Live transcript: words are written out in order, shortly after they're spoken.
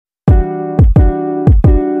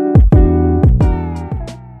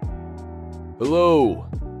Hello,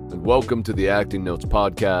 and welcome to the Acting Notes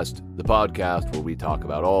Podcast, the podcast where we talk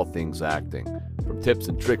about all things acting, from tips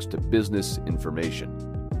and tricks to business information.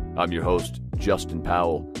 I'm your host, Justin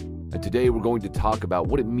Powell, and today we're going to talk about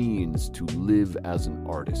what it means to live as an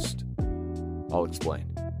artist. I'll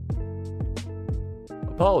explain.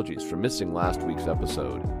 Apologies for missing last week's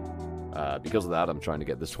episode. Because of that, I'm trying to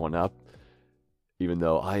get this one up, even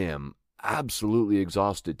though I am absolutely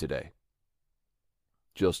exhausted today.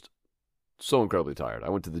 Just so incredibly tired. I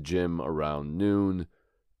went to the gym around noon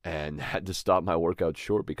and had to stop my workout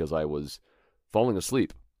short because I was falling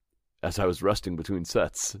asleep as I was resting between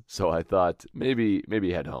sets. So I thought maybe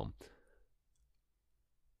head home.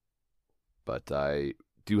 But I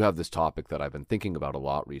do have this topic that I've been thinking about a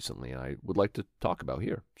lot recently and I would like to talk about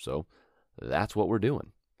here. So that's what we're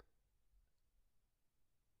doing.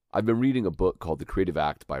 I've been reading a book called The Creative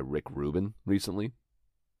Act by Rick Rubin recently.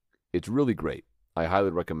 It's really great. I highly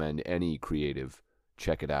recommend any creative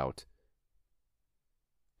check it out.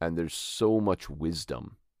 And there's so much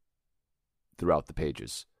wisdom throughout the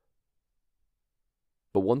pages.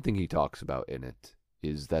 But one thing he talks about in it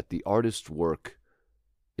is that the artist's work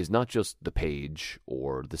is not just the page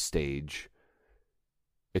or the stage.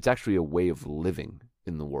 It's actually a way of living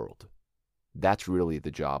in the world. That's really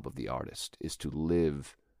the job of the artist, is to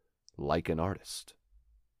live like an artist.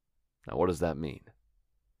 Now, what does that mean?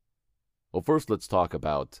 Well, first, let's talk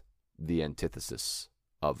about the antithesis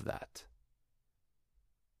of that.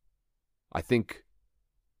 I think,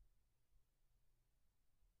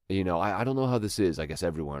 I don't know how this is, I guess,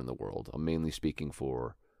 everywhere in the world. I'm mainly speaking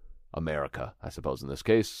for America, I suppose, in this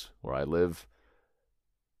case, where I live.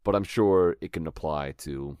 But I'm sure it can apply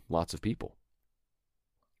to lots of people.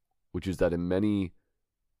 Which is that in many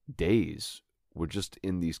days, we're just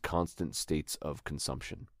in these constant states of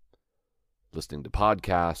consumption. Listening to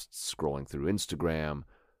podcasts, scrolling through Instagram,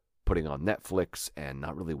 putting on Netflix and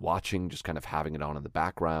not really watching, just kind of having it on in the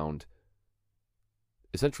background.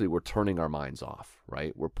 Essentially, we're turning our minds off,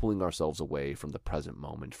 right? We're pulling ourselves away from the present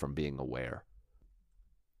moment, from being aware.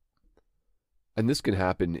 And this can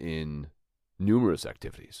happen in numerous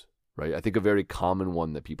activities, right? I think a very common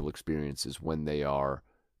one that people experience is when they are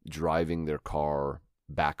driving their car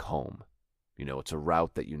back home. It's a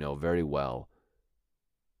route that you know very well.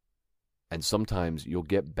 And sometimes you'll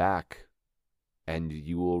get back and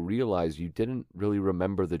you will realize you didn't really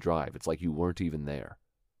remember the drive. It's like you weren't even there.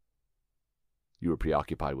 You were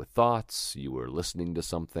preoccupied with thoughts, you were listening to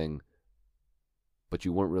something, but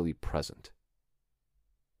you weren't really present.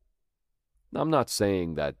 Now, I'm not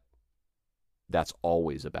saying that that's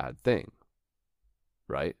always a bad thing,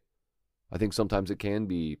 right? I think sometimes it can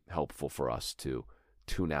be helpful for us to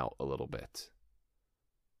tune out a little bit.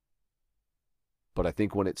 But I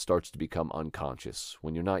think when it starts to become unconscious,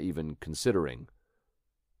 when you're not even considering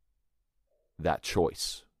that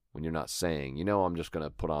choice, when you're not saying, I'm just going to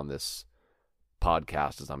put on this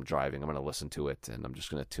podcast as I'm driving, I'm going to listen to it, and I'm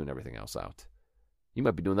just going to tune everything else out. You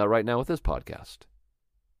might be doing that right now with this podcast.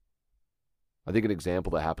 I think an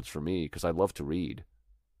example that happens for me, because I love to read,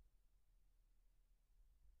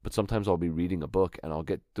 but sometimes I'll be reading a book and I'll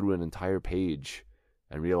get through an entire page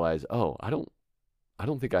and realize, I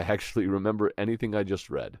don't think I actually remember anything I just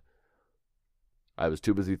read. I was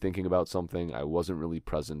too busy thinking about something, I wasn't really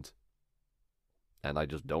present, and I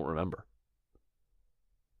just don't remember.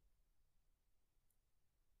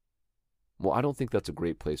 Well, I don't think that's a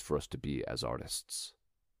great place for us to be as artists.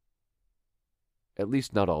 At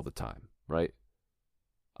least not all the time, right?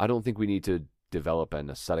 I don't think we need to develop an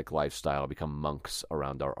ascetic lifestyle, become monks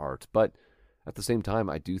around our art, but at the same time,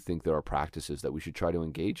 I do think there are practices that we should try to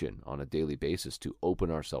engage in on a daily basis to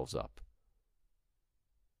open ourselves up.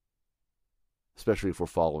 Especially if we're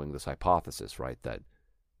following this hypothesis, right, that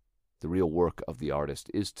the real work of the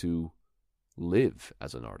artist is to live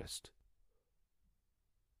as an artist.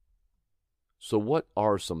 So what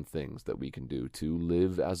are some things that we can do to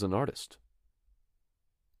live as an artist?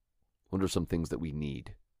 What are some things that we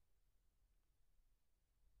need?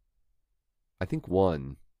 I think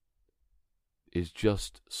one is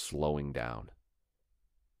just slowing down.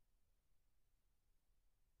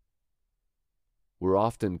 We're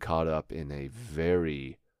often caught up in a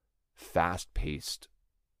very fast-paced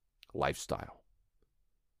lifestyle.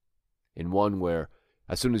 In one where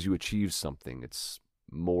as soon as you achieve something, it's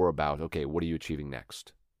more about, okay, what are you achieving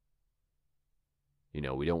next? We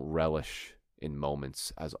don't relish in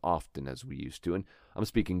moments as often as we used to. And I'm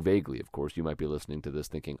speaking vaguely, of course. You might be listening to this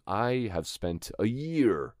thinking, I have spent a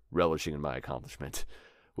year relishing in my accomplishment.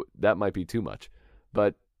 That might be too much.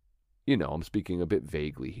 But, I'm speaking a bit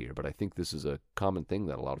vaguely here. But I think this is a common thing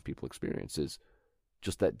that a lot of people experience is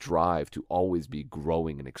just that drive to always be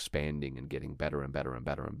growing and expanding and getting better and better and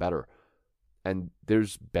better and better. And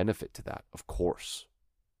there's benefit to that, of course.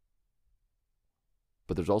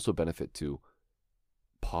 But there's also benefit to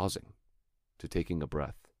pausing, to taking a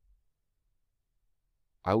breath.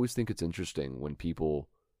 I always think it's interesting when people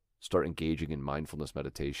start engaging in mindfulness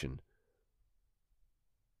meditation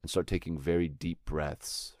and start taking very deep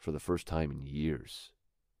breaths for the first time in years.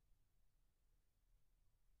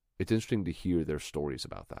 It's interesting to hear their stories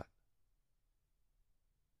about that.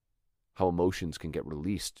 How emotions can get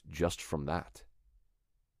released just from that.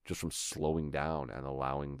 Just from slowing down and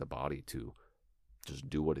allowing the body to just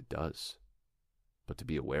do what it does, but to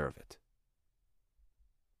be aware of it.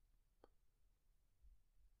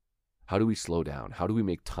 How do we slow down? How do we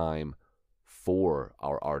make time for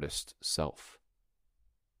our artist self?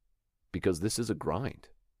 Because this is a grind,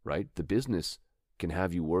 right? The business can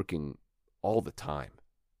have you working all the time.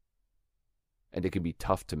 And it can be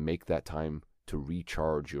tough to make that time to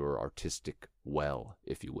recharge your artistic well,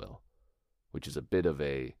 if you will, which is a bit of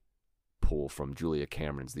a pull from Julia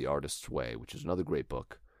Cameron's The Artist's Way, which is another great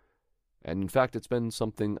book. And in fact, it's been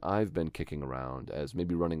something I've been kicking around as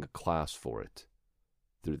maybe running a class for it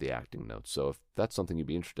through the acting notes. So if that's something you'd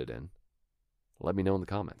be interested in, let me know in the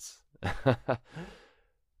comments.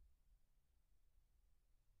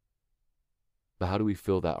 But how do we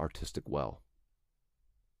fill that artistic well?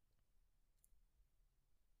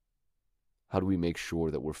 How do we make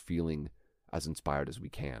sure that we're feeling as inspired as we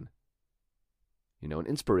can? You know, and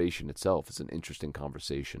inspiration itself is an interesting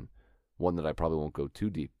conversation, one that I probably won't go too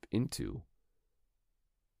deep into.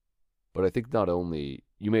 But I think not only,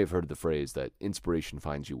 you may have heard the phrase that inspiration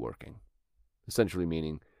finds you working. Essentially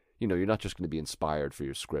meaning, you know, you're not just going to be inspired for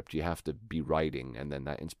your script. You have to be writing, and then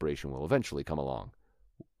that inspiration will eventually come along.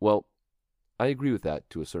 Well, I agree with that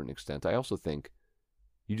to a certain extent. I also think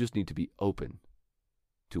you just need to be open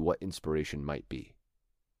to what inspiration might be.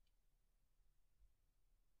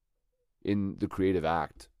 In The Creative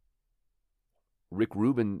Act, Rick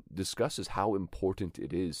Rubin discusses how important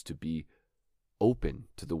it is to be open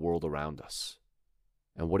to the world around us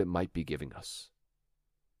and what it might be giving us.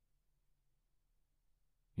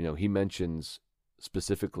 You know, he mentions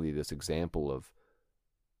specifically this example of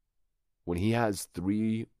when he has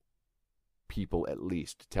 3 people at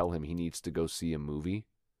least tell him he needs to go see a movie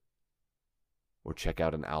or check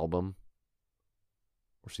out an album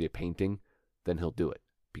or see a painting, then he'll do it,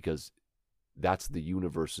 because that's the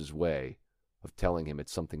universe's way of telling him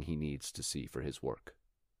it's something he needs to see for his work.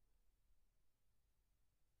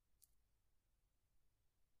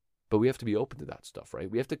 But we have to be open to that stuff, right?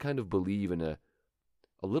 We have to kind of believe in a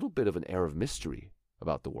little bit of an air of mystery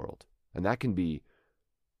about the world. And that can be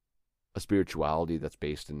a spirituality that's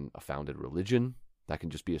based in a founded religion. That can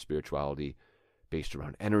just be a spirituality based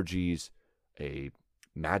around energies, a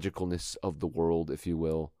magicalness of the world, if you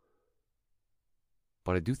will.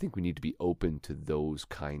 But I do think we need to be open to those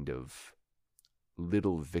kind of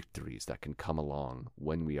little victories that can come along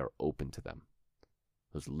when we are open to them.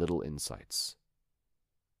 Those little insights.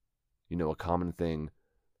 You know, a common thing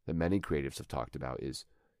that many creatives have talked about is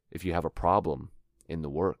if you have a problem in the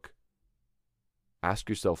work, ask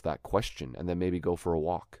yourself that question and then maybe go for a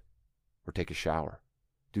walk or take a shower.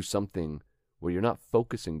 Do something where you're not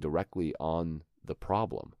focusing directly on the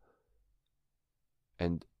problem.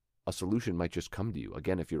 And a solution might just come to you,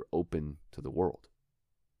 again, if you're open to the world.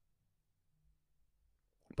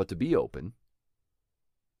 But to be open,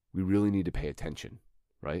 we really need to pay attention,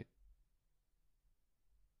 right?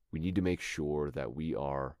 We need to make sure that we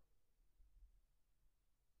are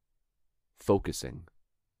focusing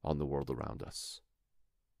on the world around us.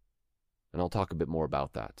 And I'll talk a bit more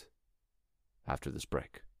about that after this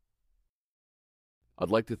break. I'd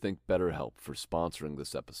like to thank BetterHelp for sponsoring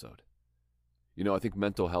this episode. You know, I think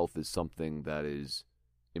mental health is something that is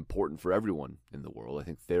important for everyone in the world. I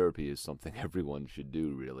think therapy is something everyone should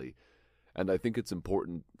do, really. And I think it's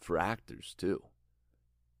important for actors, too.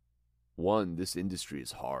 One, this industry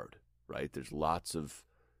is hard, right? There's lots of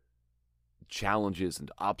challenges and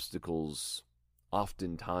obstacles.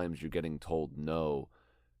 Oftentimes you're getting told no.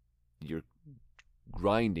 You're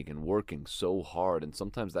grinding and working so hard, and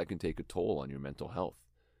sometimes that can take a toll on your mental health.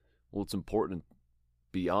 Well, it's important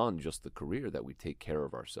beyond just the career that we take care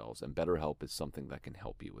of ourselves, and BetterHelp is something that can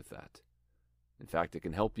help you with that. In fact, it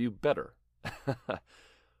can help you better.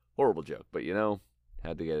 Horrible joke, but you know,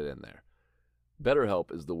 had to get it in there.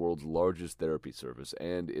 BetterHelp is the world's largest therapy service,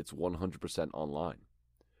 and it's 100% online.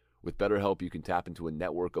 With BetterHelp, you can tap into a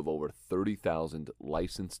network of over 30,000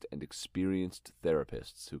 licensed and experienced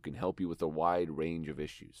therapists who can help you with a wide range of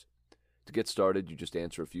issues. To get started, you just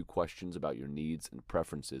answer a few questions about your needs and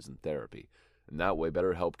preferences in therapy, And that way,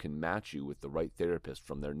 BetterHelp can match you with the right therapist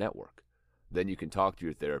from their network. Then you can talk to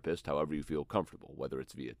your therapist however you feel comfortable, whether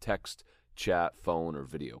it's via text, chat, phone, or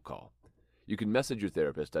video call. You can message your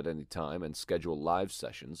therapist at any time and schedule live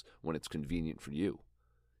sessions when it's convenient for you.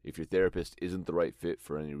 If your therapist isn't the right fit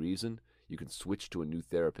for any reason, you can switch to a new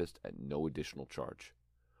therapist at no additional charge.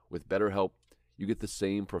 With BetterHelp, you get the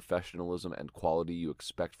same professionalism and quality you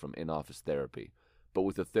expect from in-office therapy, but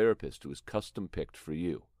with a therapist who is custom-picked for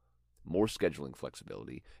you, more scheduling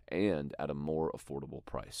flexibility, and at a more affordable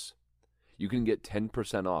price. You can get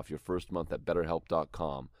 10% off your first month at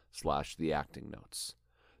betterhelp.com/theactingnotes.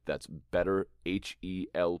 That's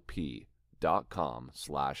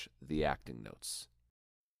betterhelp.com/theactingnotes.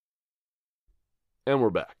 And we're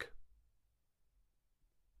back.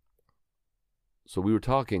 So we were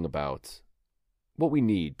talking about what we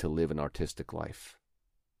need to live an artistic life,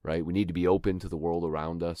 right? We need to be open to the world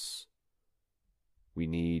around us. We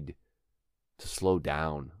need to slow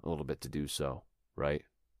down a little bit to do so, right?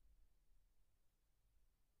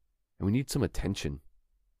 And we need some attention.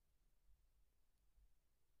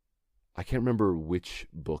 I can't remember which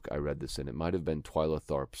book I read this in. It might have been Twyla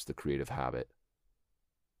Tharp's The Creative Habit.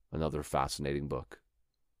 Another fascinating book.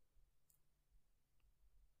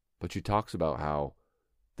 But she talks about how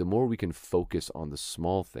the more we can focus on the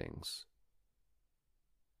small things,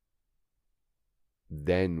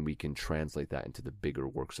 then we can translate that into the bigger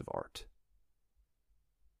works of art.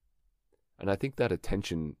 And I think that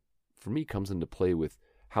attention, for me, comes into play with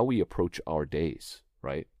how we approach our days,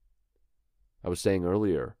 right? I was saying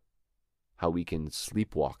earlier how we can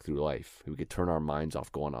sleepwalk through life. We could turn our minds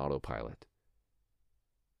off, go on autopilot.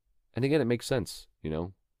 And again, it makes sense, you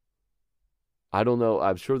know? I don't know.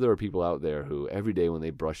 I'm sure there are people out there who every day when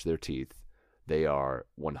they brush their teeth, they are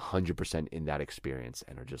 100% in that experience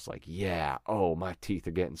and are just like, yeah, oh, my teeth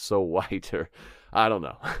are getting so white. Or I don't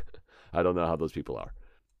know. I don't know how those people are.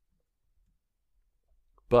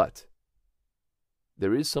 But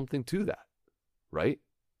there is something to that, right?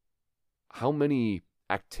 How many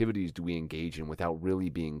activities do we engage in without really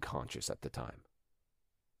being conscious at the time?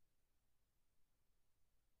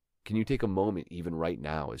 Can you take a moment, even right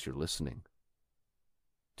now as you're listening,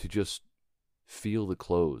 to just feel the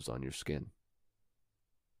clothes on your skin?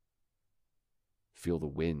 Feel the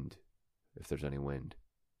wind, if there's any wind.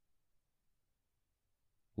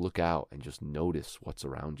 Look out and just notice what's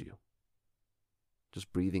around you.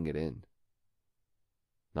 Just breathing it in.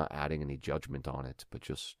 Not adding any judgment on it, but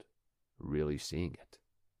just really seeing it.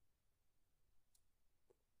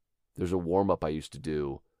 There's a warm-up I used to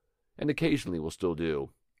do, and occasionally will still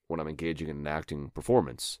do, when I'm engaging in an acting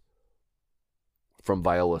performance, from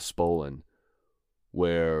Viola Spolin,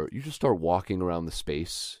 where you just start walking around the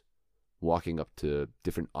space, walking up to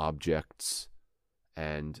different objects,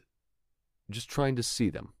 and just trying to see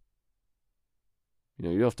them. You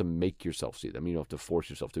know, you don't have to make yourself see them. You don't have to force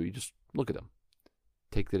yourself to. You just look at them.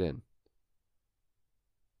 Take that in.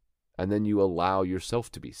 And then you allow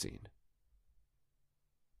yourself to be seen.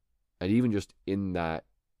 And even just in that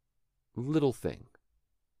little thing,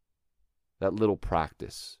 that little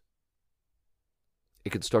practice,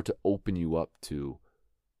 it can start to open you up to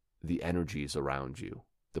the energies around you,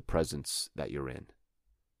 the presence that you're in.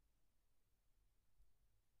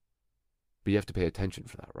 But you have to pay attention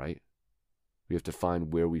for that, right? We have to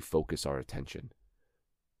find where we focus our attention.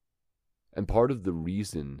 And part of the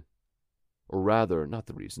reason, or rather, not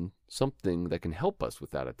the reason, something that can help us with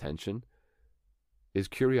that attention is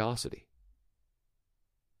curiosity.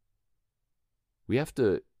 We have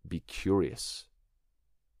to be curious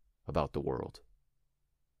about the world,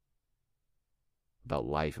 about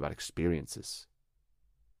life, about experiences.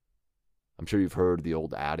 I'm sure you've heard the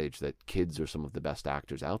old adage that kids are some of the best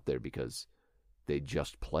actors out there because they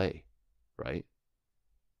just play, right?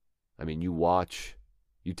 I mean, you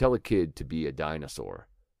tell a kid to be a dinosaur,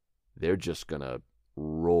 they're just going to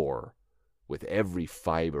roar with every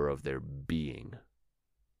fiber of their being.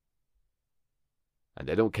 And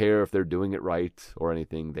they don't care if they're doing it right or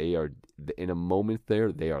anything. They are, in a moment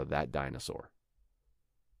there, they are that dinosaur.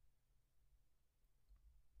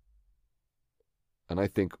 And I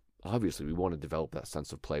think, obviously, we want to develop that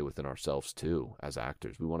sense of play within ourselves, too, as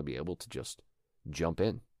actors. We want to be able to just jump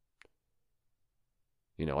in.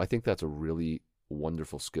 You know, I think that's a really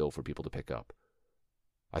wonderful skill for people to pick up.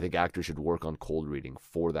 I think actors should work on cold reading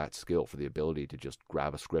for that skill, for the ability to just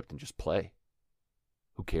grab a script and just play.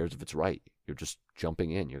 Who cares if it's right? You're just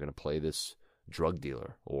jumping in. You're going to play this drug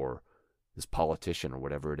dealer or this politician or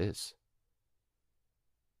whatever it is.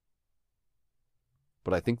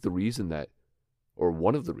 But I think the reason that, or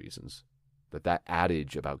one of the reasons that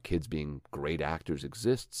adage about kids being great actors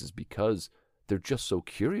exists is because they're just so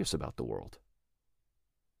curious about the world.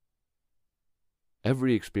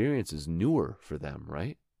 Every experience is newer for them,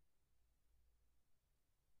 right?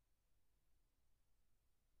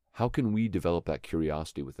 How can we develop that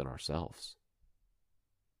curiosity within ourselves?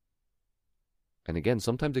 And again,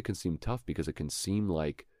 sometimes it can seem tough because it can seem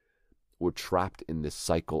like we're trapped in this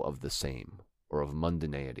cycle of the same or of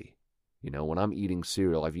mundanity. When I'm eating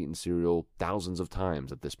cereal, I've eaten cereal thousands of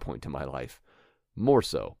times at this point in my life. More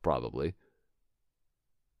so, probably.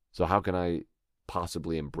 So how can I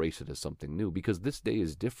possibly embrace it as something new? Because this day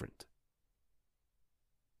is different.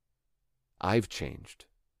 I've changed.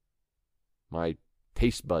 My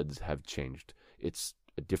taste buds have changed. It's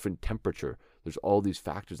a different temperature. There's all these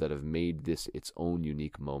factors that have made this its own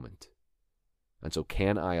unique moment. And so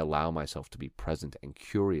can I allow myself to be present and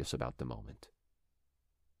curious about the moment?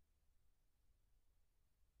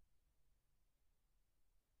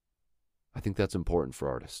 I think that's important for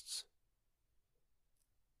artists.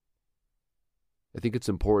 I think it's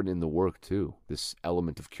important in the work too, this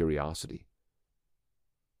element of curiosity.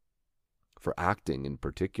 For acting in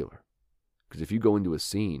particular. Because if you go into a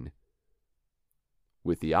scene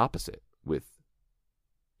with the opposite, with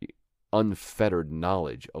unfettered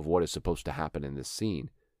knowledge of what is supposed to happen in this scene,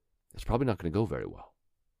 it's probably not going to go very well.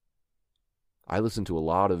 I listen to a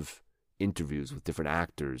lot of interviews with different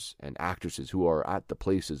actors and actresses who are at the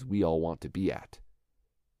places we all want to be at.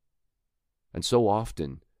 And so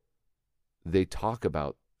often, they talk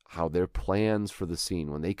about how their plans for the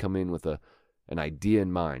scene, when they come in with an idea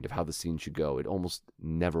in mind of how the scene should go, it almost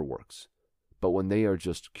never works. But when they are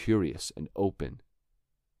just curious and open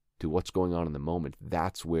to what's going on in the moment,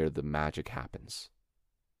 that's where the magic happens.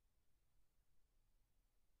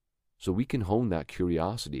 So we can hone that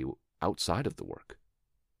curiosity outside of the work.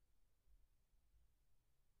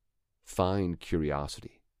 Find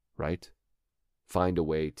curiosity, right? Find a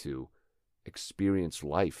way to experience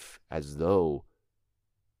life as though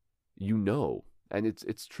you know, and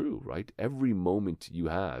it's true, right? Every moment you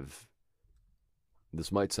have,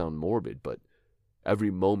 this might sound morbid, but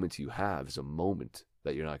every moment you have is a moment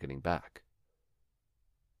that you're not getting back.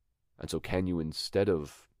 And so can you, instead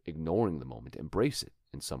of ignoring the moment, embrace it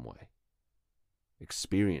in some way?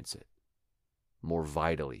 Experience it more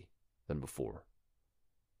vitally than before.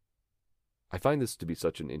 I find this to be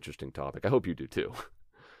such an interesting topic. I hope you do too,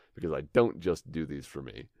 because I don't just do these for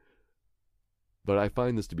me. But I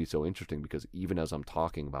find this to be so interesting because even as I'm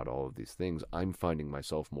talking about all of these things, I'm finding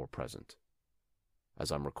myself more present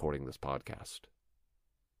as I'm recording this podcast.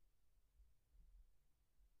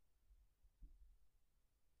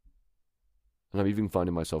 And I'm even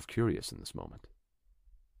finding myself curious in this moment.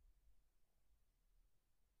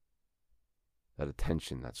 That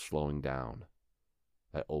attention, that slowing down,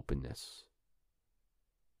 that openness.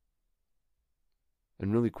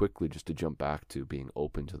 And really quickly, just to jump back to being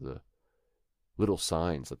open to the little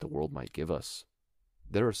signs that the world might give us.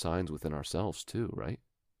 There are signs within ourselves too, right?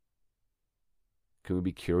 Can we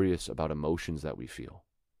be curious about emotions that we feel?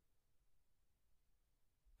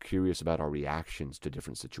 Curious about our reactions to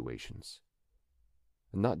different situations?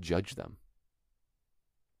 And not judge them.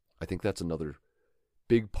 I think that's another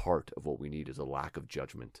big part of what we need is a lack of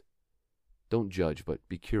judgment. Don't judge, but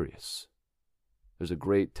be curious. There's a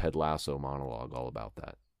great Ted Lasso monologue all about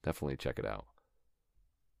that. Definitely check it out.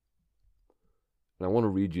 And I want to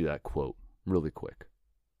read you that quote really quick.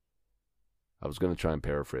 I was going to try and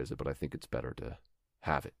paraphrase it, but I think it's better to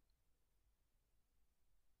have it.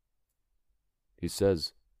 He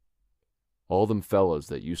says, "All them fellas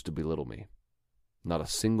that used to belittle me, not a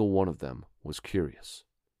single one of them was curious.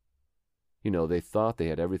 They thought they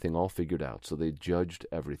had everything all figured out, so they judged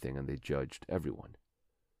everything and they judged everyone.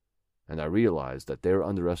 And I realized that their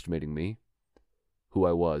underestimating me, who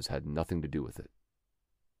I was, had nothing to do with it."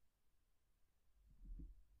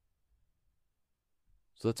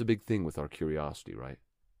 So that's a big thing with our curiosity, right?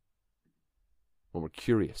 When we're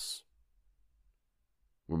curious,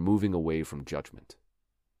 we're moving away from judgment,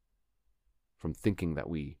 from thinking that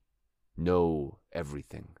we know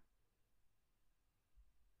everything.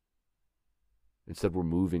 Instead, we're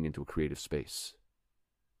moving into a creative space.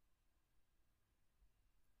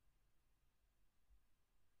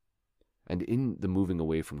 And in the moving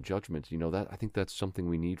away from judgment, that I think that's something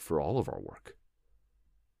we need for all of our work.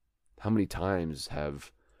 How many times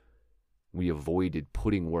have we avoided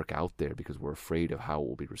putting work out there because we're afraid of how it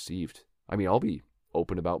will be received? I mean, I'll be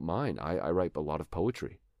open about mine. I write a lot of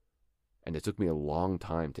poetry. And it took me a long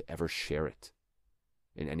time to ever share it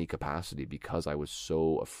in any capacity because I was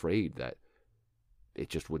so afraid that it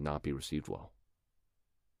just would not be received well.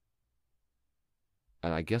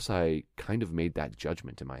 And I guess I kind of made that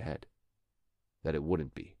judgment in my head that it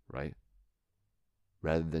wouldn't be, right?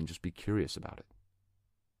 Rather than just be curious about it.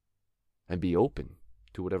 and be open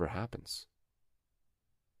to whatever happens.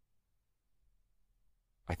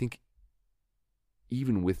 I think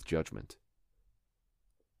even with judgment,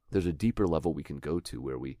 there's a deeper level we can go to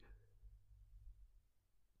where we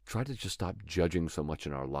try to just stop judging so much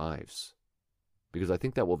in our lives, because I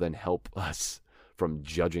think that will then help us from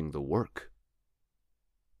judging the work.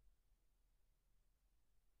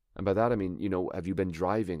 And by that I mean, have you been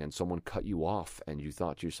driving and someone cut you off and you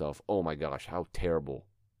thought to yourself, oh my gosh, how terrible.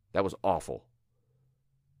 That was awful.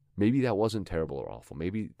 Maybe that wasn't terrible or awful.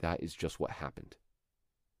 Maybe that is just what happened.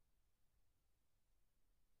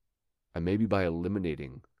 And maybe by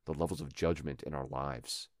eliminating the levels of judgment in our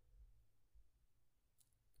lives,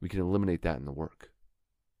 we can eliminate that in the work,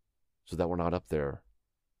 so that we're not up there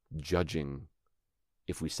judging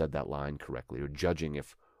if we said that line correctly, or judging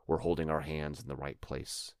if we're holding our hands in the right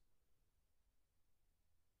place.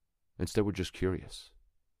 Instead, we're just curious.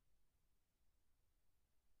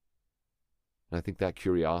 And I think that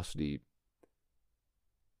curiosity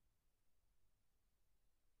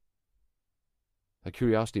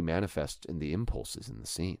manifests in the impulses in the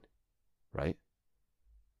scene, right?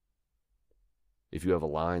 If you have a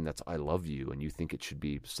line that's I love you and you think it should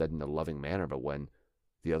be said in a loving manner, but when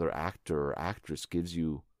the other actor or actress gives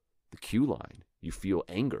you the cue line, you feel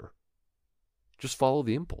anger, just follow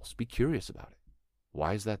the impulse. Be curious about it.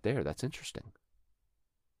 Why is that there? That's interesting.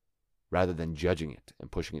 Rather than judging it and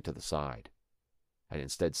pushing it to the side, and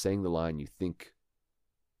instead saying the line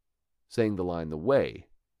the way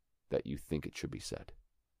that you think it should be said.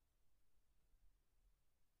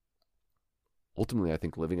 Ultimately, I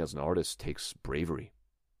think living as an artist takes bravery.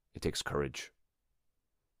 It takes courage.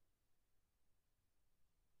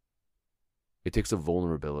 It takes a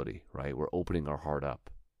vulnerability, right? We're opening our heart up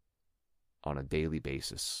on a daily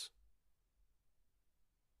basis.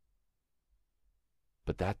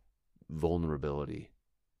 But that vulnerability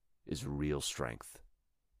is real strength.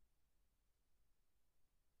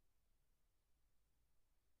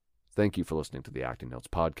 Thank you for listening to the Acting Notes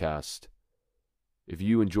podcast. If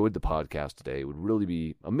you enjoyed the podcast today, it would really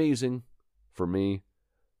be amazing for me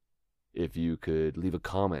if you could leave a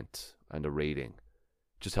comment and a rating.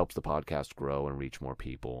 It just helps the podcast grow and reach more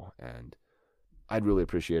people, and I'd really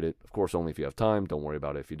appreciate it. Of course, only if you have time. Don't worry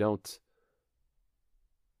about it if you don't.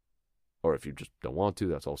 Or if you just don't want to,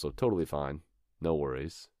 that's also totally fine. No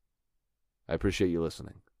worries. I appreciate you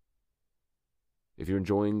listening. If you're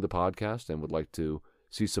enjoying the podcast and would like to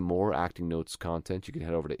see some more Acting Notes content, you can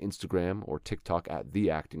head over to Instagram or TikTok at The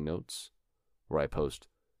Acting Notes, where I post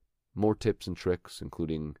more tips and tricks,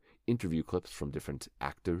 including interview clips from different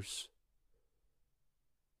actors.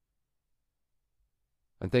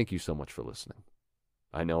 And thank you so much for listening.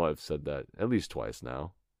 I know I've said that at least twice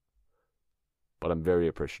now, but I'm very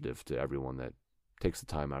appreciative to everyone that takes the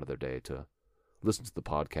time out of their day to listen to the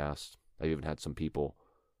podcast. I've even had some people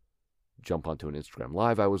jump onto an Instagram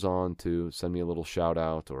Live I was on to send me a little shout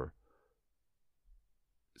out or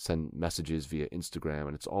send messages via Instagram,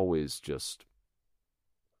 and it's always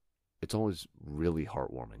really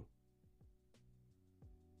heartwarming.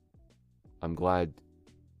 I'm glad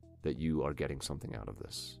that you are getting something out of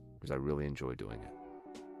this, because I really enjoy doing it.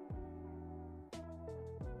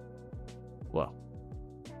 Well,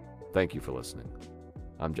 thank you for listening.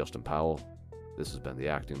 I'm Justin Powell. This has been The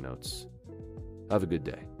Acting Notes. Have a good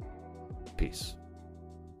day. Peace.